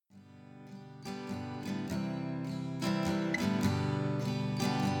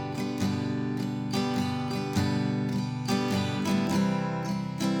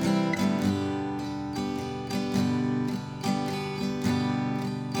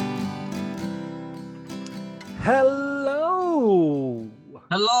Hello!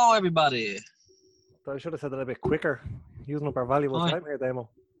 Hello, everybody. I should have said that a bit quicker, using up our valuable Hi. time here, Damo.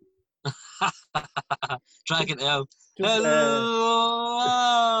 Drag it out. Just the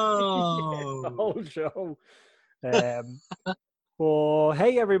Hello. whole show. But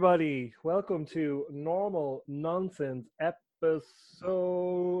hey, everybody, welcome to Normal Nonsense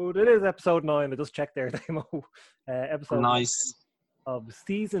episode. It is episode 9. I just checked there, Damo. Episode Nice. 9 of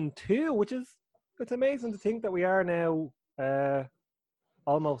season 2, which is it's amazing to think that we are now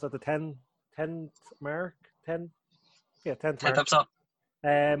almost at the 10th mark. 10th 10th 10th mark. episode.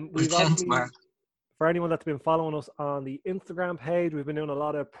 We've 10th obviously, mark. for anyone that's been following us on the Instagram page, we've been doing a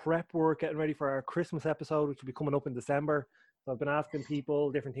lot of prep work, getting ready for our Christmas episode, which will be coming up in December. So I've been asking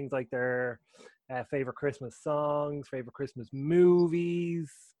people different things like their favorite Christmas songs, favorite Christmas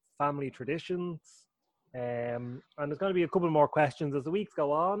movies, family traditions. And there's going to be a couple more questions as the weeks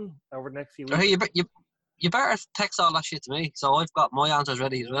go on over the next few weeks. Hey, you better text all that shit to me, so I've got my answers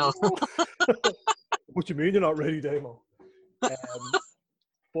ready as well. What do you mean you're not ready, Damo?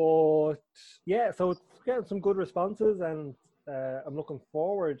 But yeah, so it's getting some good responses, and I'm looking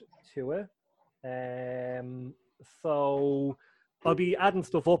forward to it. So I'll be adding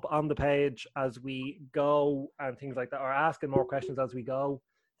stuff up on the page as we go and things like that, or asking more questions as we go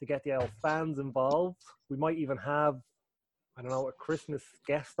to get the fans involved. We might even have, I don't know, a Christmas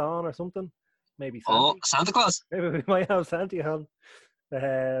guest on or something. Maybe Santa. Oh, Santa Claus. Maybe we might have Santa on.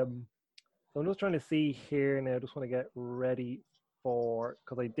 So I'm just trying to see here now. Just want to get ready for,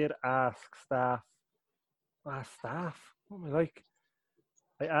 because I did ask staff. Staff? What am I like?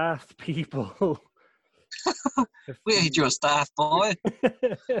 I asked people. We hate your staff, boy.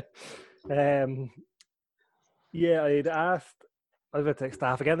 Yeah, I'd asked. I was about to say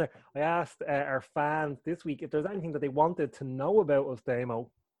staff again there. I asked our fans this week if there's anything that they wanted to know about us,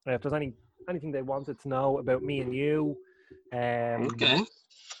 Damo. If there's anything they wanted to know about me and you. Okay.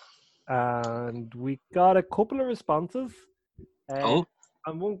 And we got a couple of responses. Oh.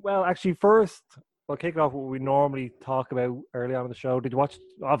 And well, actually, first, I'll kick it off with what we normally talk about early on in the show. Did you watch?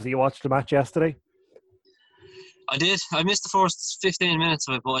 Obviously, you watched the match yesterday. I did. I missed the first 15 minutes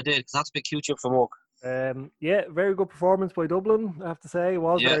of it, but I did because I had to pick Q up from work. Yeah, very good performance by Dublin, I have to say. It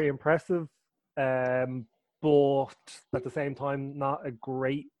was very impressive. But at the same time, not a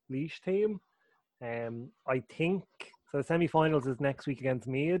great Laois team. I think, so the semi-finals is next week against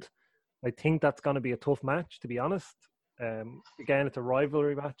Meath. I think that's going to be a tough match, to be honest. Again, it's a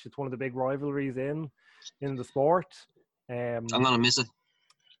rivalry match. It's one of the big rivalries in the sport. I'm going to miss it.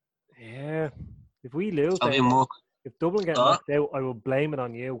 Yeah. If we lose, I'll be in work. If Dublin get knocked out, I will blame it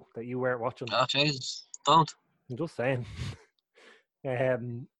on you that you weren't watching. Oh, Jesus. Don't. I'm just saying. Yeah,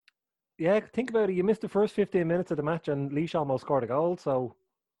 think about it. You missed the first 15 minutes of the match and Laois almost scored a goal, so...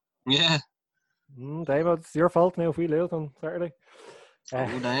 Yeah. Dave, it's your fault now if we lose on Saturday.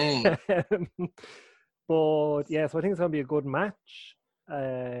 Oh, dang. But, yeah, so I think it's going to be a good match.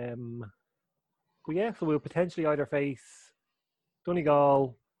 But, yeah, so we'll potentially either face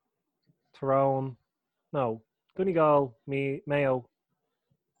Donegal, Tyrone... No, Donegal, Mayo...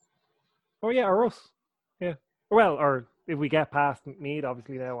 or us. Yeah. Well, or if we get past Meath,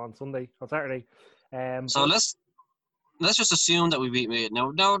 obviously now on Saturday. So let's just assume that we beat Meath.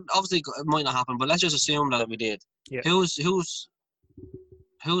 Now, obviously it might not happen, but let's just assume that we did. Yeah. Who's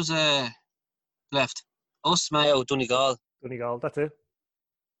left? Us, Mayo, Donegal. Donegal, that's it.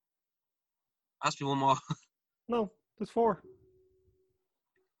 Ask me one more. No, there's 4.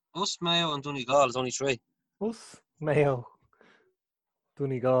 Us, Mayo, and Donegal is only 3. Us, Mayo,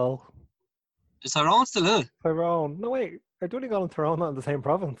 Donegal. Is Tyrone still in it? Tyrone. No, wait. Are Donegal and Tyrone not in the same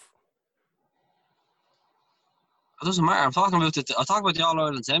province? It doesn't matter. I'm talking about the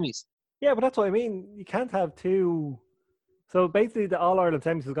All-Ireland semis. Yeah, but that's what I mean. You can't have 2. So basically, the All-Ireland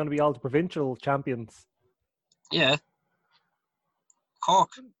semis is going to be all the provincial champions. Yeah. Cork.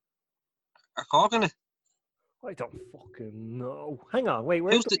 Are Cork in it? I don't fucking know. Hang on. Wait,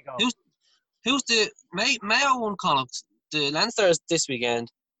 where's Donegal? Who's the... Mayo won Connacht. The Leinster is this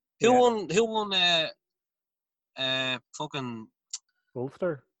weekend. Who won fucking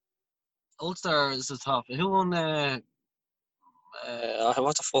Ulster. Ulster is the top. Who won what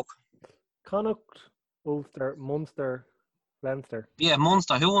the fuck? Connacht, Ulster, Munster, Leinster. Yeah,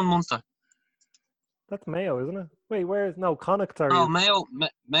 Munster. Who won Munster? That's Mayo, isn't it? Wait, Connacht, sorry. Oh, Mayo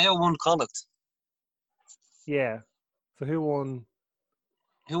won Connacht. Yeah. So who won?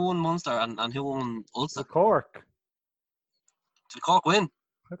 Who won Munster and who won Ulster? Cork. Did Cork win?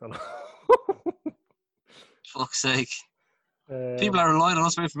 I don't know. Fuck's sake. People are relying on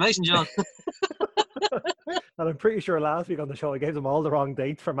us for information, John. And I'm pretty sure last week on the show I gave them all the wrong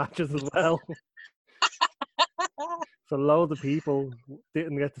dates for matches as well. So loads of people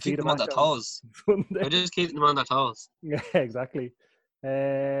didn't get to see Keep the them on match their on toes. Sunday. They're just keeping them on their toes. Yeah, exactly.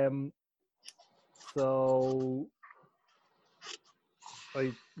 So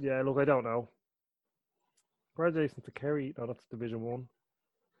look, I don't know. Congratulations to Kerry. No, that's Division 1.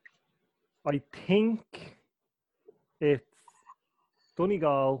 I think it's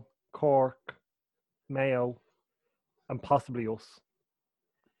Donegal, Cork, Mayo, and possibly us.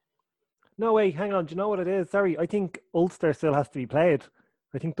 No, wait, hang on. Do you know what it is? Sorry, I think Ulster still has to be played.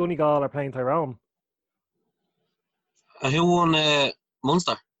 I think Donegal are playing Tyrone. Who won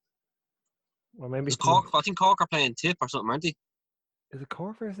Munster? Or maybe it's Cork. I think Cork are playing Tip or something, aren't they? Is it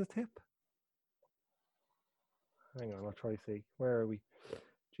Cork versus Tip? Hang on, I'll try to see. Where are we?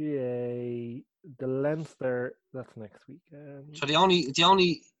 GA, the Leinster. That's next week. So the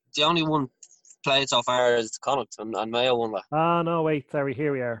only one played so far is Connacht and Mayo won that. No, wait, sorry.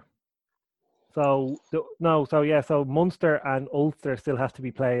 Here we are. So so Munster and Ulster still has to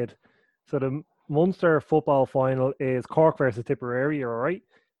be played. So the Munster football final is Cork versus Tipperary, all right,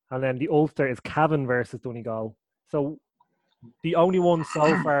 and then the Ulster is Cavan versus Donegal. So the only one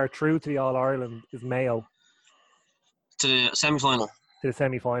so far through to the All Ireland is Mayo. To the semi-final. To the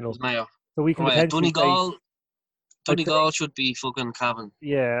semi-final. Mayo. So we can potentially Donegal should be fucking Cavan.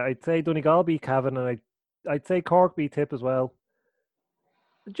 Yeah, I'd say Donegal beat Cavan, and I'd say Cork beat Tip as well.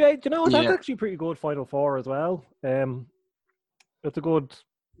 Jay, do you know what? That's actually pretty good Final Four as well. It's a good,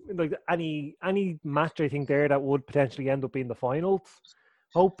 like any match I think there that would potentially end up being the finals.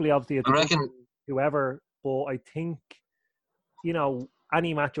 Hopefully, obviously, it's whoever. But I think,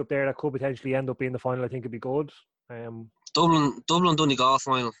 any match up there that could potentially end up being the final, I think would be good. Dublin Donegal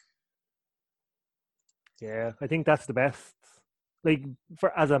final. Yeah, I think that's the best. Like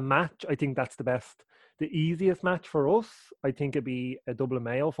as a match, I think that's the best. The easiest match for us, I think, it'd be a Dublin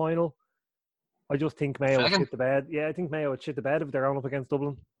Mayo final. I just think Mayo would shit the bed. Yeah, I think Mayo would shit the bed if they're going up against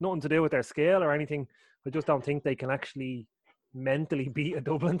Dublin. Nothing to do with their scale or anything. I just don't think they can actually mentally beat a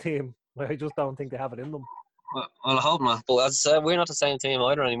Dublin team. I just don't think they have it in them. Well, I hope not. But as I said, we're not the same team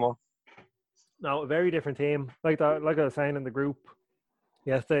either anymore. No, a very different team. Like I was saying in the group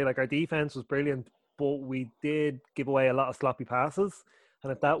yesterday, like our defense was brilliant, but we did give away a lot of sloppy passes.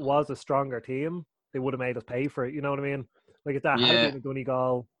 And if that was a stronger team, they would have made us pay for it. You know what I mean? Like if that had been a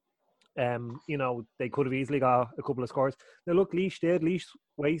Donegal, they could have easily got a couple of scores. Now look, Laois did. Laois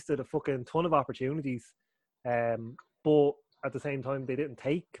wasted a fucking ton of opportunities, but at the same time, they didn't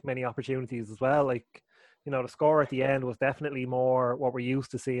take many opportunities as well. Like, the score at the end was definitely more what we're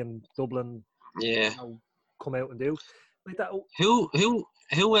used to seeing Dublin, come out and do. Like that. Who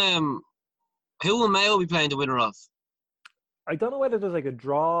will Mayo be playing the winner of? I don't know whether there's like a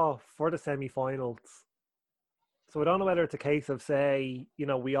draw for the semi-finals. So I don't know whether it's a case of, say,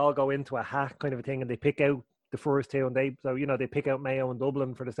 we all go into a hat kind of a thing and they pick out the first two and they pick out Mayo and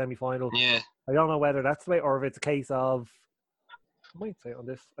Dublin for the semi-final. Yeah. I don't know whether that's the way or if it's a case of, I might say on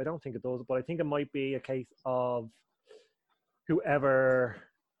this, I don't think it does, but I think it might be a case of whoever,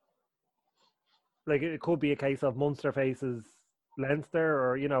 like it could be a case of Munster faces Leinster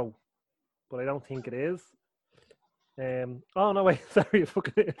or, but I don't think it is. Oh no, wait, sorry, it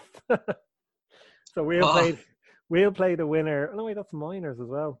fucking is. So we'll play the winner. Oh no, wait, that's minors as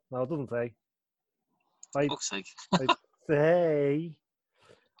well. No, it doesn't say. I'd say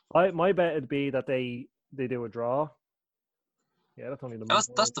my bet would be that they do a draw. Yeah, that's only the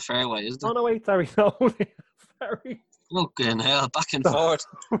that's the fair way, isn't it? Oh no, wait, sorry, no, sorry. Fucking hell, back and forth.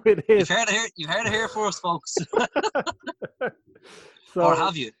 It is. You've heard it here first, folks. So, or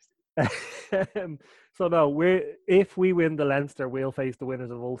have you? So no, if we win the Leinster, we'll face the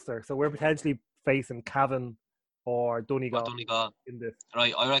winners of Ulster. So we're potentially facing Cavan or Donegal. In this.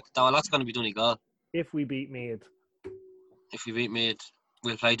 Right, I reckon that's going to be Donegal. If we beat Meath. If we beat Meath,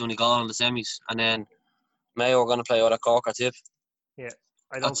 we'll play Donegal in the semis, and then Mayo are going to play either Cork or Tip. Yeah,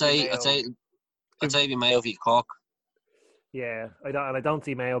 I'd say be Mayo beat Cork. Yeah, I don't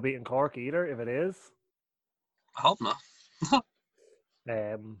see Mayo beating Cork either. If it is, I hope not.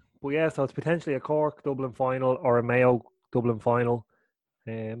 But yeah, so it's potentially a Cork Dublin final or a Mayo Dublin final.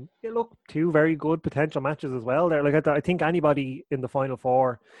 Look, two very good potential matches as well. There, like I think anybody in the final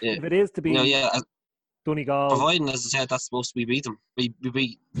four, if it is to be, Donegal, providing as I said that's supposed to be beat them. We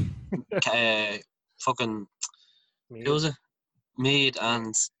beat fucking who was it? Meath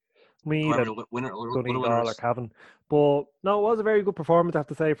and winner Donegal or Cavan. But no, it was a very good performance, I have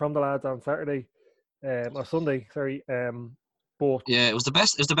to say, from the lads on Saturday or Sunday. Sorry. But yeah, it was the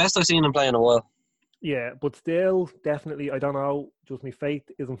best. It was the best I've seen them play in a while. Yeah, but still, definitely, I don't know. Just my faith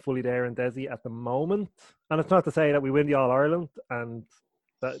isn't fully there in Desi at the moment, and it's not to say that we win the All Ireland and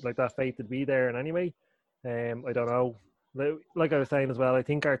that faith would be there in any way. I don't know. Like I was saying as well, I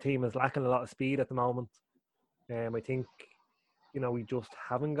think our team is lacking a lot of speed at the moment. I think, we just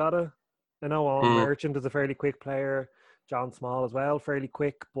haven't got it. I know Owen Merchant is a fairly quick player. John Small as well, fairly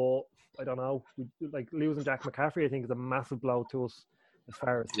quick, but I don't know. Like losing Jack McCaffrey, I think, is a massive blow to us as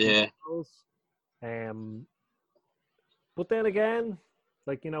far as speed goes. But then again,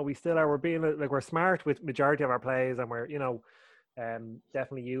 like, we still are. We're being like, we're smart with majority of our plays, and we're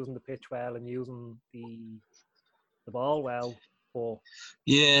definitely using the pitch well and using the ball well. But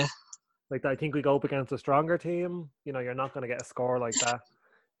yeah, like, I think we go up against a stronger team. You're not going to get a score like that.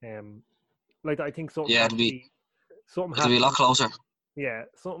 Like, I think something has to be a lot closer. Yeah,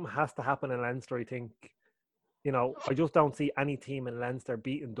 something has to happen in Leinster. I think, I just don't see any team in Leinster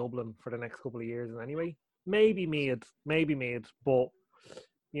beating Dublin for the next couple of years. Anyway, maybe Meath, but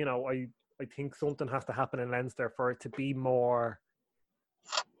I think something has to happen in Leinster for it to be more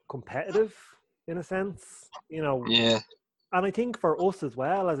competitive in a sense. Yeah. And I think for us as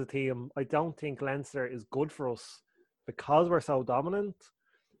well as a team, I don't think Leinster is good for us because we're so dominant.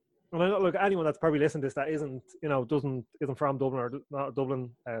 And I don't look, anyone that's probably listening to this that isn't from Dublin or not a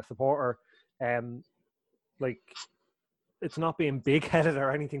Dublin supporter, like, it's not being big-headed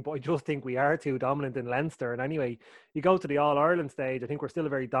or anything, but I just think we are too dominant in Leinster. And anyway, you go to the All-Ireland stage, I think we're still a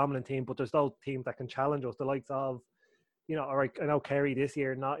very dominant team, but there's no teams that can challenge us. The likes of, all right, I know Kerry this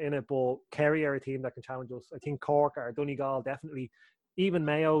year not in it, but Kerry are a team that can challenge us. I think Cork or Donegal definitely, even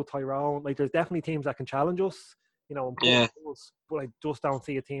Mayo, Tyrone, like, there's definitely teams that can challenge us. But I just don't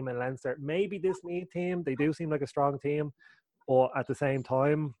see a team in Leinster. Maybe this Meath team, they do seem like a strong team, but at the same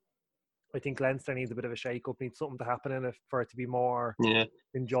time, I think Leinster needs a bit of a shake-up, needs something to happen in it for it to be more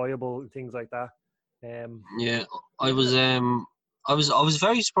enjoyable and things like that. I was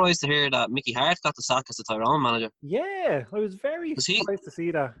very surprised to hear that Mickey Hart got the sack as the Tyrone manager. Yeah, I was very surprised to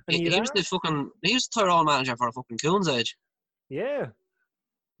see that. And he was the Tyrone manager for a fucking Coons age. Yeah.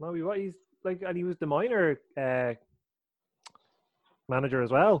 No, he's like, and he was the minor manager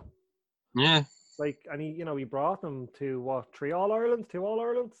as well. Yeah. Like, and he brought them to 3 All-Irelands, 2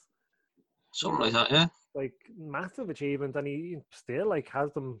 All-Irelands? Something like that, yeah. Like, massive achievement, and he still, like,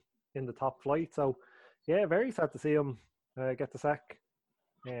 has them in the top flight. So, yeah, very sad to see him get the sack.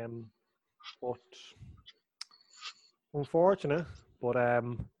 But unfortunate. But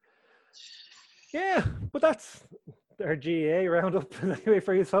yeah, but that's our GAA roundup anyway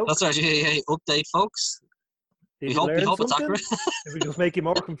for you folks. That's our GAA update, folks. We hope it's accurate. If we just make you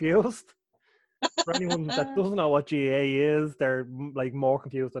more confused. For anyone that doesn't know what GAA is, they're like more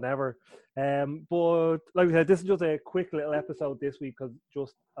confused than ever. But like we said, this is just a quick little episode this week because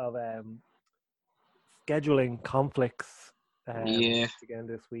just of scheduling conflicts again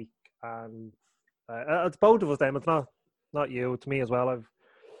this week, and it's both of us. Then it's not you, it's me as well.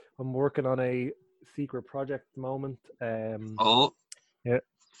 I'm working on a secret project at the moment. Yeah,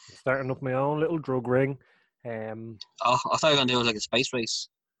 starting up my own little drug ring. I thought you were gonna do it like a space race.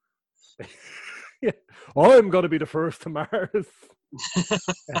 Yeah, I'm going to be the first to Mars.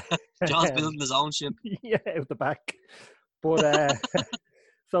 John's building his own ship. Yeah, out the back. But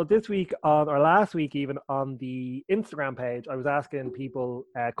so this week last week even on the Instagram page, I was asking people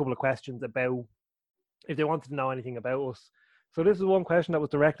a couple of questions about if they wanted to know anything about us. So this is one question that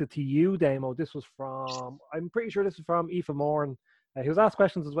was directed to you, Damo. This was I'm pretty sure this is from Aoife Moran. He was asked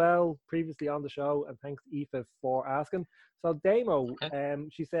questions as well previously on the show, and thanks Aoife for asking. So Damo,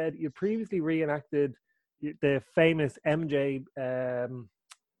 she said you previously reenacted the famous MJ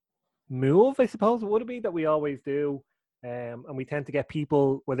move, I suppose it would be, that we always do, and we tend to get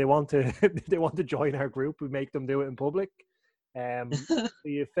people where they want to join our group. We make them do it in public. So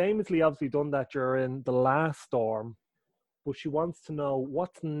you famously obviously done that during the last storm, but she wants to know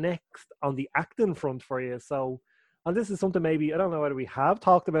what's next on the acting front for you. So. And this is something maybe, I don't know whether we have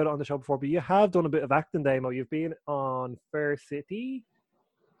talked about it on the show before, but you have done a bit of acting, Damo. You've been on Fair City.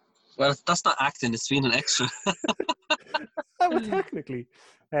 Well, that's not acting, it's being an extra. Well, technically.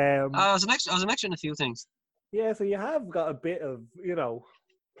 I was an extra in a few things. Yeah, so you have got a bit of,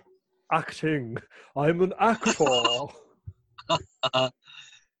 acting. I'm an actor.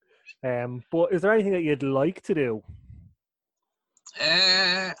 But is there anything that you'd like to do?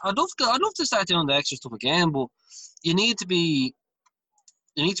 I'd love to start doing the extra stuff again, but you need to be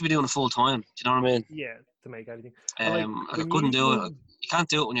doing it full time. Do you know what I mean? Yeah, to make anything. I couldn't do it. You can't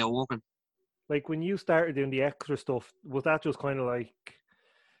do it when you're working. Like when you started doing the extra stuff, was that just kind of like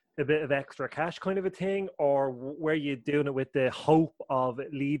a bit of extra cash kind of a thing, or were you doing it with the hope of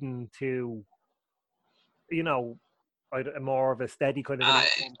it leading to, more of a steady kind of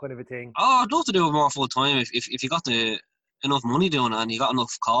a thing? Oh, I'd love to do it more full time if you got the enough money doing it, and you got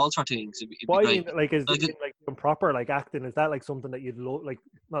enough calls for things, it'd be But I great. mean, like, is like, improper like acting? Is that like something that you'd like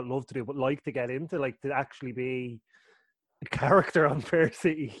not love to do, but like to get into, like to actually be a character on Fair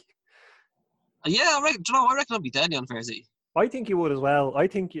City? Yeah, I reckon. Do you know? I reckon I'd be deadly on Fair City. I think you would as well. I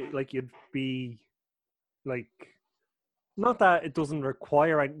think you'd be like, not that it doesn't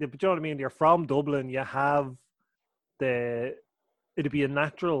require, but you know what I mean. You're from Dublin. You have it'd be a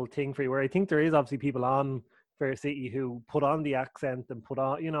natural thing for you. Where I think there is obviously people on Fair City who put on the accent and put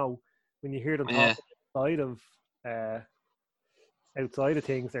on, when you hear them talk outside of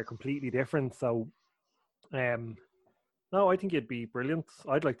things, they're completely different. So, no, I think you'd be brilliant.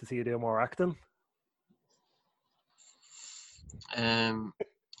 I'd like to see you do more acting.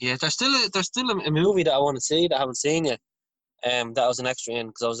 Yeah, there's still a movie that I want to see that I haven't seen yet. That I was an extra in,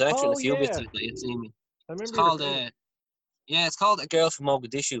 because I was an extra in a few bits that you'd seen me. It's called it's called A Girl from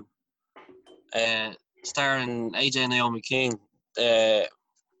Mogadishu. Starring AJ and Naomi King, the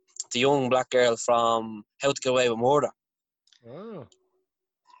young black girl from How to Get Away with Murder. Oh,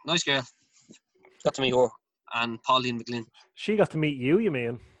 nice girl. Got to meet her, and Pauline McLean. She got to meet you, you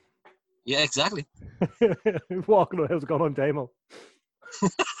mean? Yeah, exactly. Walking around, how's it going on, Damo?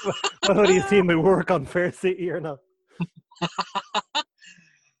 How do you see my work on Fair City or not?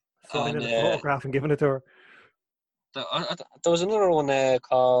 Signing a photograph and giving it to her. There was another one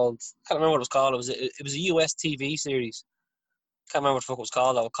called, I can't remember what it was called. It was a US TV series. Can't remember what the fuck it was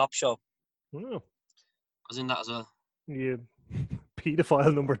called. A cop show. Oh. I was in that as well. Yeah,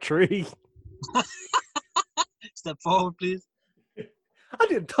 pedophile number 3. Step forward, please. I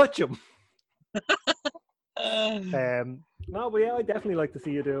didn't touch him. No, but yeah, I'd definitely like to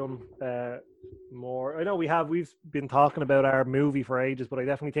see you do more. I know we've been talking about our movie for ages, but I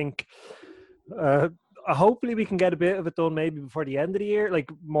definitely think hopefully we can get a bit of it done maybe before the end of the year, like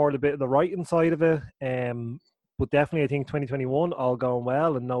more the bit of the writing side of it. But definitely I think 2021 all going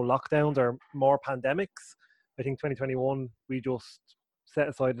well and no lockdowns or more pandemics. I think 2021 we just set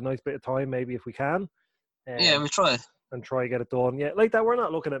aside a nice bit of time maybe if we can. Yeah, we'll try. And try to get it done. Yeah, like that. We're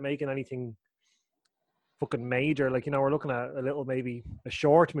not looking at making anything fucking major. Like, we're looking at a little, maybe a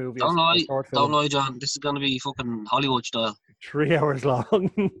short movie. Don't lie, John. This is going to be fucking Hollywood style. 3 hours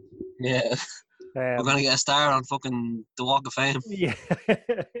long. Yeah. We're going to get a star on fucking the Walk of Fame. Yeah. Get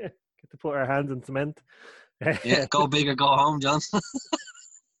to put our hands in cement. Yeah, go big or go home, John.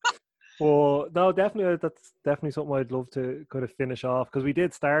 Well, no, definitely, that's definitely something I'd love to kind of finish off, because we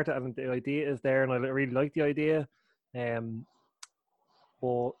did start it and the idea is there and I really like the idea.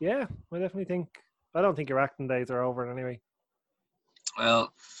 But yeah, I don't think your acting days are over anyway.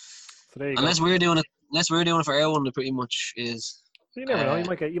 Well, so unless we're doing it for everyone, it pretty much is. You never know.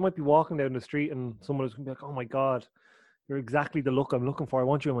 You might be walking down the street and someone is going to be like, "Oh my god, you're exactly the look I'm looking for. I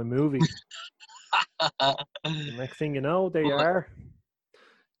want you in my movie." The next thing you know, there you are.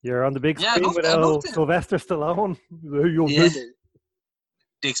 You're on the big screen with Sylvester Stallone. Yeah.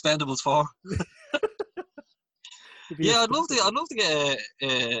 The Expendables 4. Yeah, I'd love to get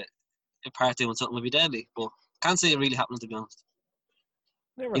a part doing something would be deadly, but can't say it really happens, to be honest.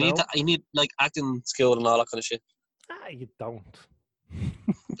 You need like acting skill and all that kind of shit. You don't.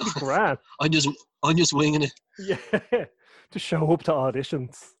 Grand. I'm just winging it. Yeah, to show up to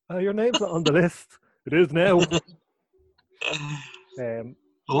auditions. Your name's not on the list. It is now.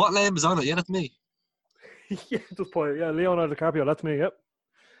 What name is on it? Yeah, that's me. Yeah, just point. Yeah, Leonardo DiCaprio. That's me.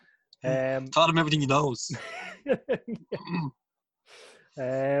 Yep. Taught him everything he knows.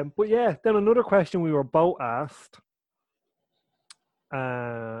 But yeah, then another question we were both asked,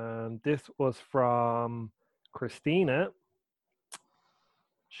 and this was from Christina.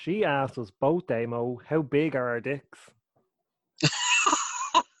 She asked us both, Damo, how big are our dicks?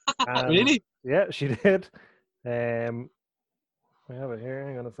 Really? Yeah, she did. I have it here.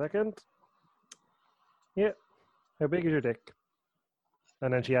 Hang on a second. Yeah. How big is your dick?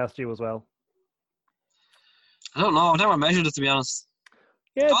 And then she asked you as well. I don't know. I've never measured it, to be honest.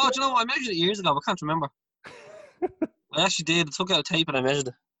 Yeah. Do you know what? I measured it years ago. I can't remember. I actually did. I took out a tape and I measured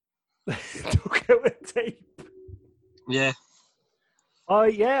it. Took out a tape? Yeah.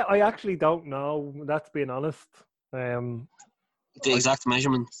 I actually don't know. That's being honest. The exact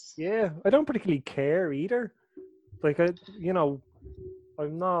measurements. Yeah, I don't particularly care either. Like, I'm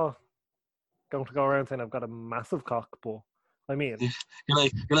not going to go around saying I've got a massive cock, but I mean, you're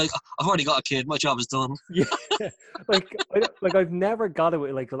like, I've already got a kid. My job is done. Yeah, I've never got it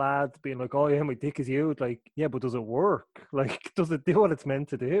with like lads being like, "Oh yeah, my dick is huge." Like, yeah, but does it work? Like, does it do what it's meant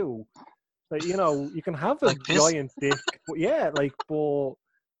to do? Like, you can have a like giant dick, but but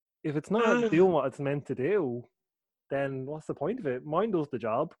if it's not doing what it's meant to do, then what's the point of it? Mine does the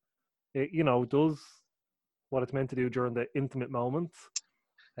job. It does what it's meant to do during the intimate moments.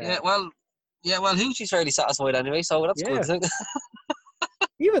 Well, Hoochie's fairly satisfied anyway, so that's good.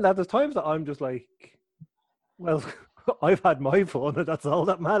 Even that, there's times that I'm just like, well, I've had my fun, and that's all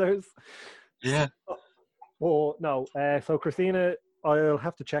that matters. Yeah. Oh, no. So, Christina, I'll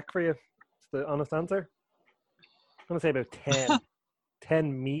have to check for you. It's the honest answer. I'm going to say about 10.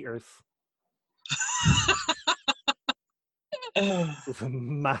 10 meters. It's a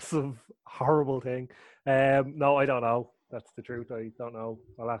massive, horrible thing. No, I don't know. That's the truth. I don't know.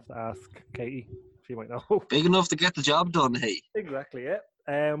 I'll have to ask Katie. She might know. Big enough to get the job done, hey. Exactly, yeah.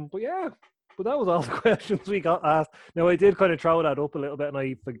 But that was all the questions we got asked. Now, I did kind of throw that up a little bit, and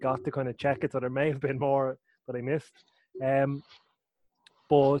I forgot to kind of check it, so there may have been more that I missed.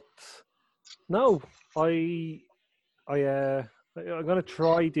 But no, I'm going to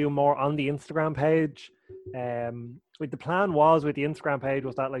try do more on the Instagram page. Like the plan was with the Instagram page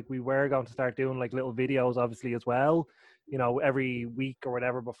was that like we were going to start doing like little videos, obviously, as well. You know, every week or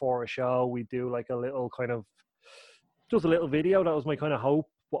whatever before a show, we do like a little kind of just a little video. That was my kind of hope,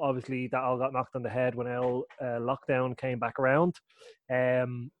 but obviously that all got knocked on the head when lockdown came back around.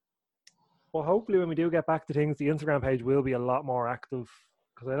 Well, hopefully when we do get back to things, the Instagram page will be a lot more active,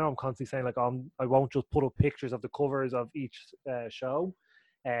 because I know I'm constantly saying like I won't just put up pictures of the covers of each show,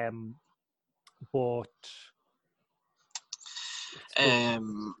 but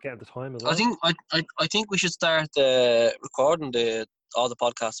getting the time as well. I think we should start recording all the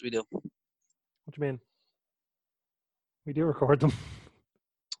podcasts we do. What do you mean? We do record them.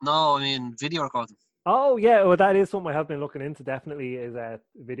 No, I mean video record them. Oh yeah, well that is something I have been looking into. Definitely is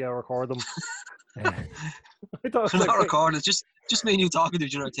video record them. I thought not recording. It's just me and you talking to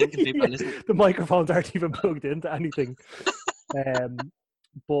each other, thinking people are listening. The microphones aren't even plugged into anything.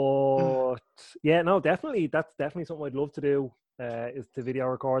 But yeah, no, definitely that's definitely something I'd love to do. Is to video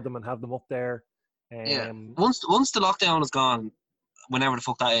record them and have them up there. Yeah. Once the lockdown is gone, whenever the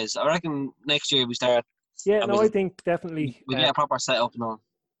fuck that is, I reckon next year we start. Yeah, no, I think definitely we get a proper setup and all.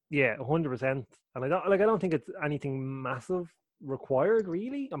 Yeah, 100%. And I don't think it's anything massive required,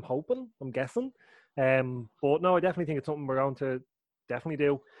 really. I'm hoping, I'm guessing. But no, I definitely think it's something we're going to definitely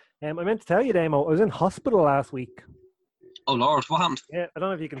do. I meant to tell you, Damo, I was in hospital last week. Oh Lord, what happened? Yeah, I don't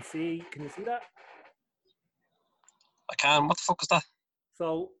know if you can see. Can you see that? I can. What the fuck is that?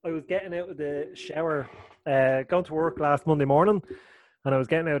 So I was getting out of the shower, going to work last Monday morning, and I was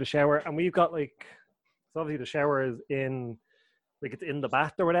getting out of the shower, and we've got like, so obviously the shower is in, like it's in the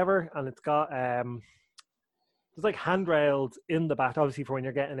bath or whatever, and it's got there's like handrails in the bath, obviously for when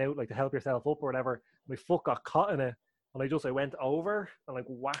you're getting out, like to help yourself up or whatever. My foot got caught in it, and I went over and like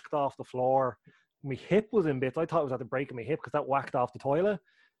whacked off the floor. My hip was in bits. I thought it was at the break of my hip because that whacked off the toilet.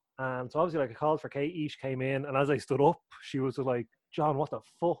 And so obviously like I called for Katie, she came in, and as I stood up, she was like, John, what the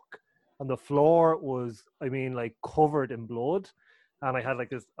fuck? And the floor was, I mean, like covered in blood. And I had like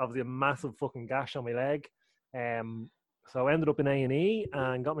this, obviously a massive fucking gash on my leg. So I ended up in A&E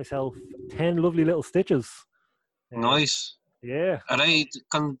and got myself 10 lovely little stitches. Nice. Yeah. Are they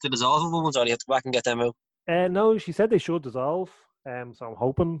the dissolvable ones, or do you have to go back and get them out? No, she said they should dissolve. So I'm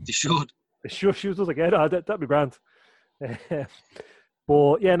hoping. They should. She was just like, yeah, that'd be grand.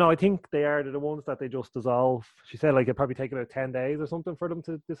 But yeah, no, I think they're the ones that they just dissolve. She said like it'd probably take about 10 days or something for them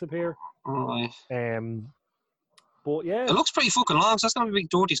to disappear. Right. But yeah, it looks pretty fucking long, so that's gonna be a big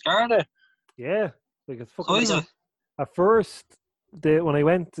dirty scar there. Yeah, like it's fucking. How is it? At first, when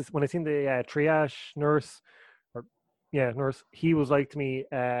I seen the triage nurse, nurse, he was like to me,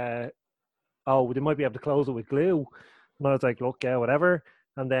 "Oh, they might be able to close it with glue," and I was like, "Look, yeah, whatever."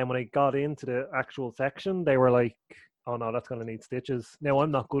 And then when I got into the actual section, they were like, "Oh no, that's gonna need stitches." Now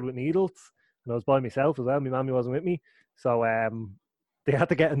I'm not good with needles, and I was by myself as well. My mammy wasn't with me, so they had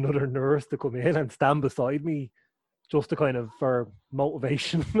to get another nurse to come in and stand beside me, just to kind of for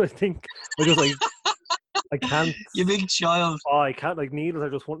motivation. I think I just like. I can't. You big child. Oh, I can't. Like needles are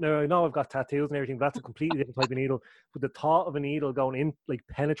just one. Now I know I've got tattoos and everything. But that's a completely different type of needle. But the thought of a needle going in, like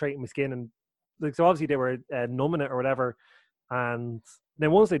penetrating my skin, and like so obviously they were numbing it or whatever. And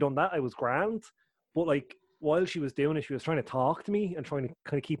then once they done that, I was grand. But like while she was doing it, she was trying to talk to me and trying to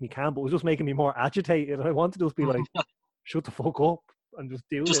kind of keep me calm. But it was just making me more agitated. And I wanted to just be like, shut the fuck up and just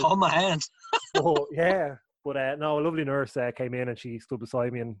do it. Just hold my hand. Oh yeah. But no, a lovely nurse came in and she stood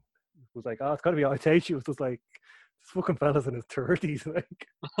beside me and was like, "Oh, it's gotta be outside." She was just like, "This fucking fella's in his 30s," like.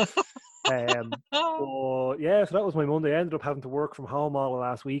 But yeah, so that was my Monday. I ended up having to work from home all of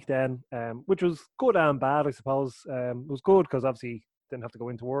last week then, which was good and bad, I suppose. It was good because obviously didn't have to go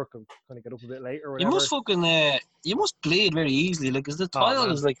into work and kind of get up a bit later. You must bleed very easily, like, because the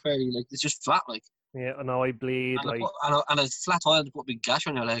tile is like fairly, like, it's just flat, like. Yeah, I know I bleed and a flat tile to put a big gash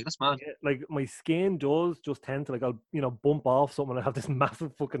on your leg. That's mad. Yeah, like my skin does just tend to I'll bump off something. I have this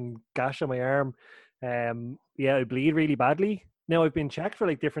massive fucking gash on my arm. Yeah, I bleed really badly. Now I've been checked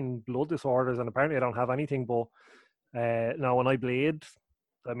for different blood disorders, and apparently I don't have anything. But now when I bleed,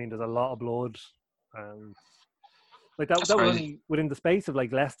 I mean, there's a lot of blood, and that was only within the space of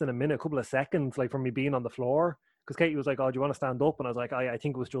less than a minute, a couple of seconds, from me being on the floor. Because Katie was like, "Oh, do you want to stand up?" And I was like, "I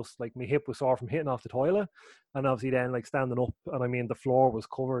think it was just my hip was sore from hitting off the toilet." And obviously then standing up, and I mean the floor was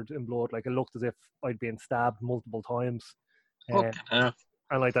covered in blood. It looked as if I'd been stabbed multiple times. And that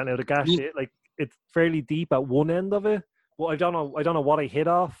now the gash, it's fairly deep at one end of it. But I don't know what I hit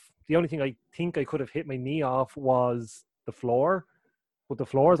off. The only thing I think I could have hit my knee off was the floor. But the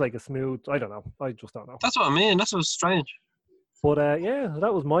floor is a smooth. I don't know. I just don't know. That's what I mean. That's what's strange. But yeah,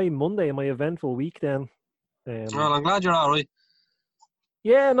 that was my Monday and my eventful week then. Well, I'm glad you're all right.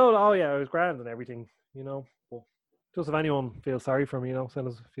 Yeah, no, oh yeah, I was grand and everything, But just if anyone feels sorry for me, send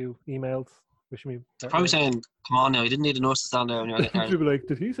us a few emails wishing me. They're probably saying, "Come on now, you didn't need a nurse to stand there when you're getting married." People be like,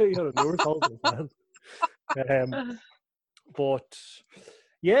 "Did he say he had a nurse holding his hand?" But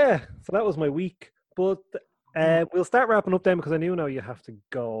yeah, so that was my week. But we'll start wrapping up then because I knew now you have to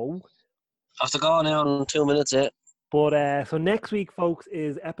go. I have to go now in 2 minutes, yeah. But so next week, folks,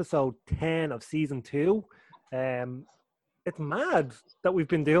 is episode 10 of season 2. It's mad that we've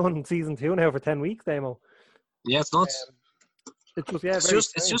been doing season 2 now for 10 weeks, Damo. Yeah, it's nuts.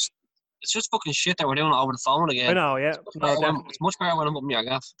 It's just fucking shit that we're doing it over the phone again. I know, yeah. It's much better when I'm up in your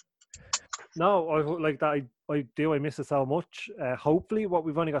gaff. No, I like that. I do. I miss it so much. Hopefully,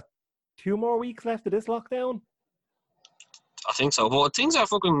 we've only got 2 more weeks left of this lockdown. I think so, but things are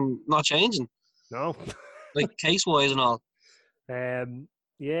fucking not changing. No. Case-wise and all.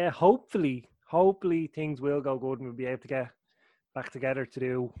 Yeah, hopefully things will go good and we'll be able to get back together to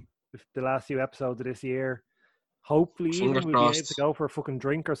do the last few episodes of this year. Hopefully even we'll be able to go for a fucking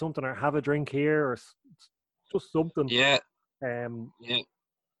drink or something, or have a drink here, or just something. Yeah. Yeah.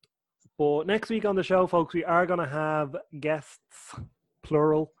 But next week on the show, folks, we are going to have guests,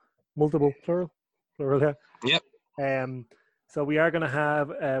 plural, yeah. Yep. So we are going to have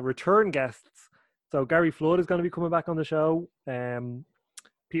return guests. So Gary Flood is going to be coming back on the show.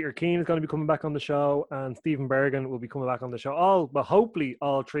 Peter Keane is going to be coming back on the show, and Stephen Bergen will be coming back on the show. Hopefully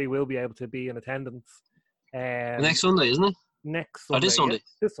all 3 will be able to be in attendance. Next Sunday, isn't it? Next Sunday. This Sunday. Yeah,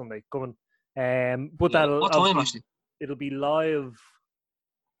 this Sunday coming. But that'll what time actually? It'll be live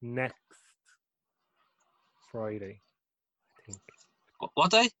next Friday, I think.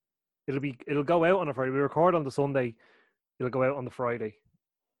 What day? It'll go out on a Friday. We record on the Sunday. It'll go out on the Friday.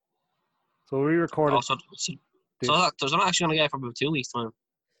 So we recorded. So there's not actually going to get it for about 2 weeks' time.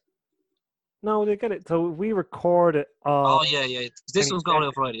 No, they get it. So we record it. Yeah. This one's going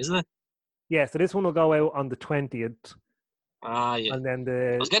out Friday, isn't it? Yeah. So this one will go out on the 20th. Yeah. And then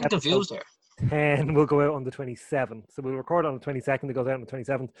I was getting confused there. 10 will go out on the 27th. So we'll record on the 22nd. It goes out on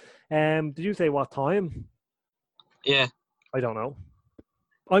the 27th. Did you say what time? Yeah. I don't know.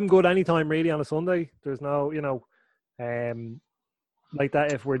 I'm good anytime really on a Sunday. There's no, like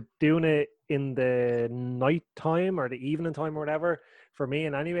that. If we're doing it in the night time or the evening time or whatever, for me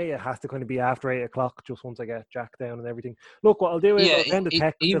and anyway, it has to kind of be after 8 o'clock, just once I get Jack down and everything. Look, what I'll do is I'll send a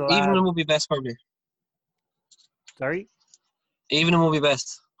text to the lad. Evening will be best for me. Sorry? Evening will be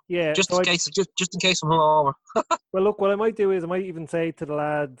best. Yeah. Just in case I'm hungover. Well, look, what I might do is I might even say to the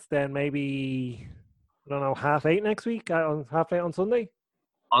lads then maybe, I don't know, 8:30 next week, 8:30 on Sunday.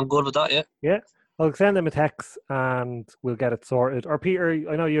 I'm good with that, yeah. Yeah. I'll send them a text and we'll get it sorted. Or Peter,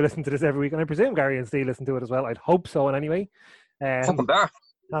 I know you listen to this every week, and I presume Gary and Steve listen to it as well. I'd hope so, in any way. Fucking bear.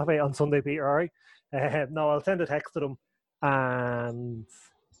 8:30 on Sunday, Peter, all right? No, I'll send a text to them and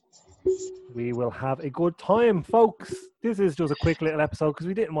we will have a good time, folks. This is just a quick little episode because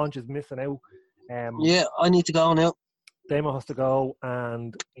we didn't want you missing out. Yeah, I need to go now. Damo has to go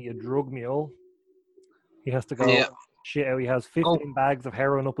and be a drug mule. He has to go shit out. He has 15 bags of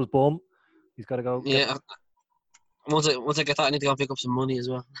heroin up his bum. He's got to go. Yeah. Once I get that, I need to go and pick up some money as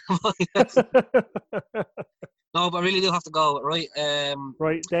well. No, but I really do have to go, right?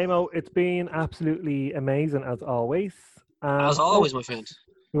 Right, Damo, it's been absolutely amazing as always. As always, my friend.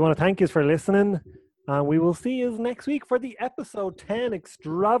 We want to thank you for listening, and we will see you next week for the episode 10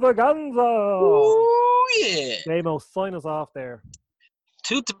 extravaganza. Oh, yeah. Damo, sign us off there.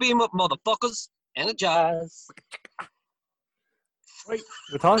 Toot the beam up, motherfuckers. Energize. Right,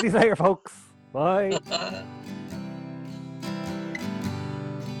 we'll talk to you later, folks. Bye.